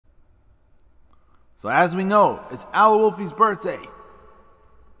So as we know, it's Al Wolfie's birthday.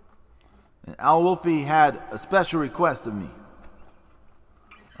 And Al Wolfie had a special request of me.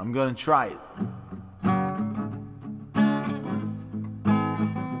 I'm gonna try it.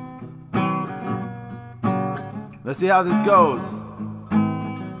 Let's see how this goes.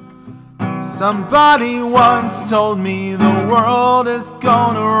 Somebody once told me the world is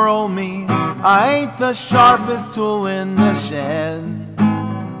gonna roll me. I ain't the sharpest tool in the shed.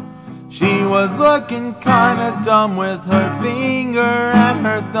 She was looking kinda dumb with her finger and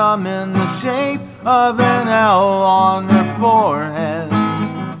her thumb in the shape of an L on her forehead.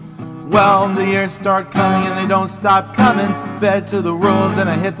 Well, the years start coming and they don't stop coming. Fed to the rules and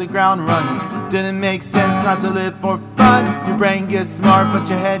I hit the ground running. Didn't make sense not to live for fun. Your brain gets smart but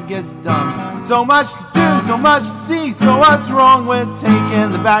your head gets dumb. So much to do, so much to see. So what's wrong with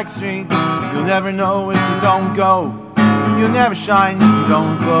taking the back streets? You'll never know if you don't go. You'll never shine if you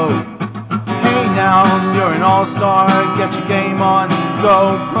don't glow. Hey now, you're an all-star. Get your game on,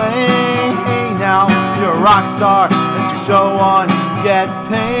 go play. Hey now, you're a rock star. Get your show on, get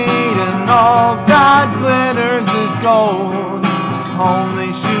paid. And all that glitters is gold.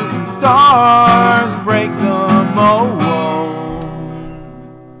 Only shooting stars break the mold.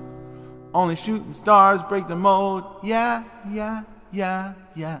 Only shooting stars break the mold. Yeah, yeah, yeah,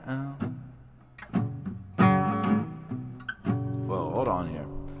 yeah. Whoa, hold on here.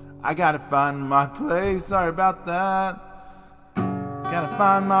 I gotta find my place. Sorry about that. Gotta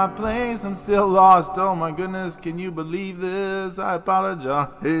find my place. I'm still lost. Oh my goodness, can you believe this? I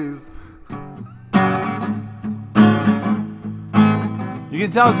apologize. You can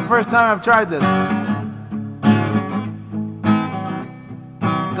tell it's the first time I've tried this.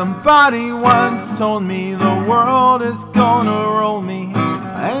 Somebody once told me the world is gonna roll me.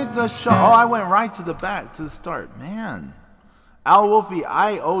 I ain't the show. Oh, I went right to the back to the start. Man. Al Wolfie,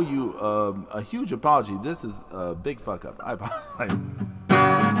 I owe you a huge apology. This is a big fuck up. I apologize.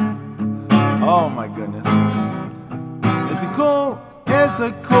 Oh my goodness. It's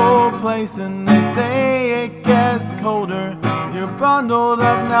a cool place and they say it gets colder. You're bundled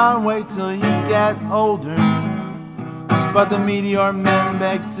up now and wait till you get older. But the meteor men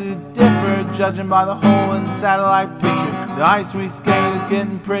beg to differ, judging by the hole in the satellite picture. The ice we skate is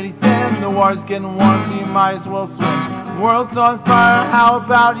getting pretty thin. The water's getting warm, so you might as well swim. The world's on fire, how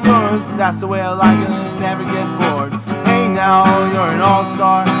about yours? That's the way I like it and never get bored. Hey now, you're an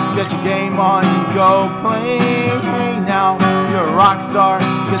all-star. Get your game on, go play. Hey now, you're a rock star.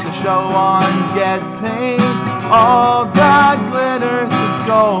 Get the show on, get paid. All that glitters is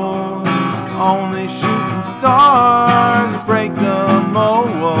gold. Only shooting stars break the mold.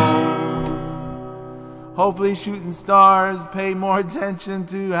 Hopefully shooting stars pay more attention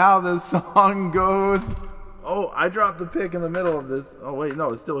to how the song goes. Oh, I dropped the pick in the middle of this. Oh wait, no,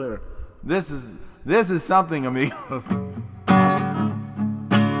 it's still here. This is something, amigos.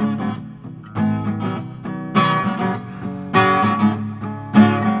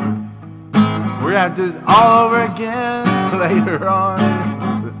 We're gonna have to do this all over again later on.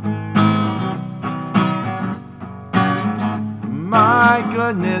 My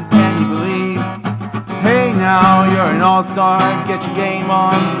goodness, can you believe? Hey now, you're an all-star. Get your game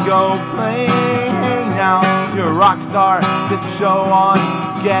on, go play. Hey now, you're a rock star. Get the show on,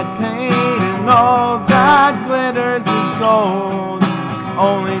 get paid. And all that glitters is gold.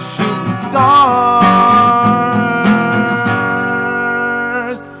 Only shooting stars.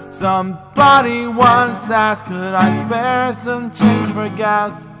 Somebody once asked, could I spare some change for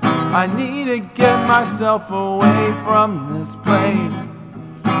gas? I need to get myself away from this place.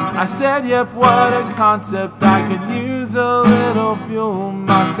 I said, yep, what a concept. I could use a little fuel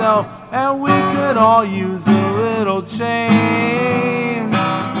myself, and we could all use a little change.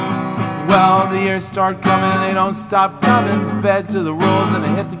 Well, the years start coming and they don't stop coming. Fed to the rules and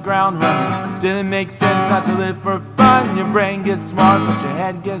they hit the ground running. Didn't make sense not to live for fun. Your brain gets smart but your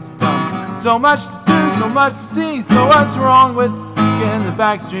head gets dumb. So much to do, so much to see. So what's wrong with in the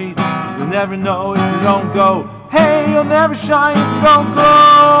back streets? You'll never know if you don't go. Hey, you'll never shine if you don't go.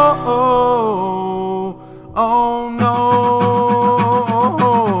 Oh no.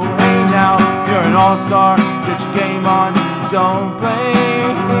 Hey now, you're an all-star. Get your game on, don't play.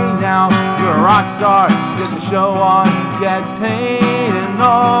 Hey now, you're a rock star. Get the show on, get paid. And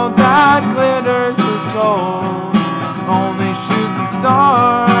all that glitters is gold. Only shooting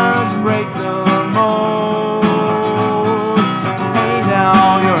stars break the mold.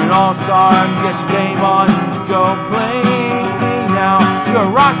 You're an all-star, get your game on, go play. Hey now, you're a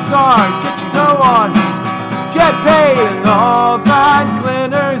rock star, get your go on, get paid. And all that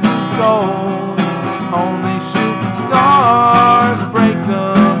glitters is gold. Only shooting stars break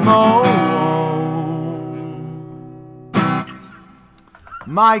the mold.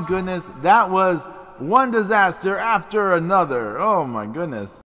 My goodness, that was one disaster after another. Oh my goodness.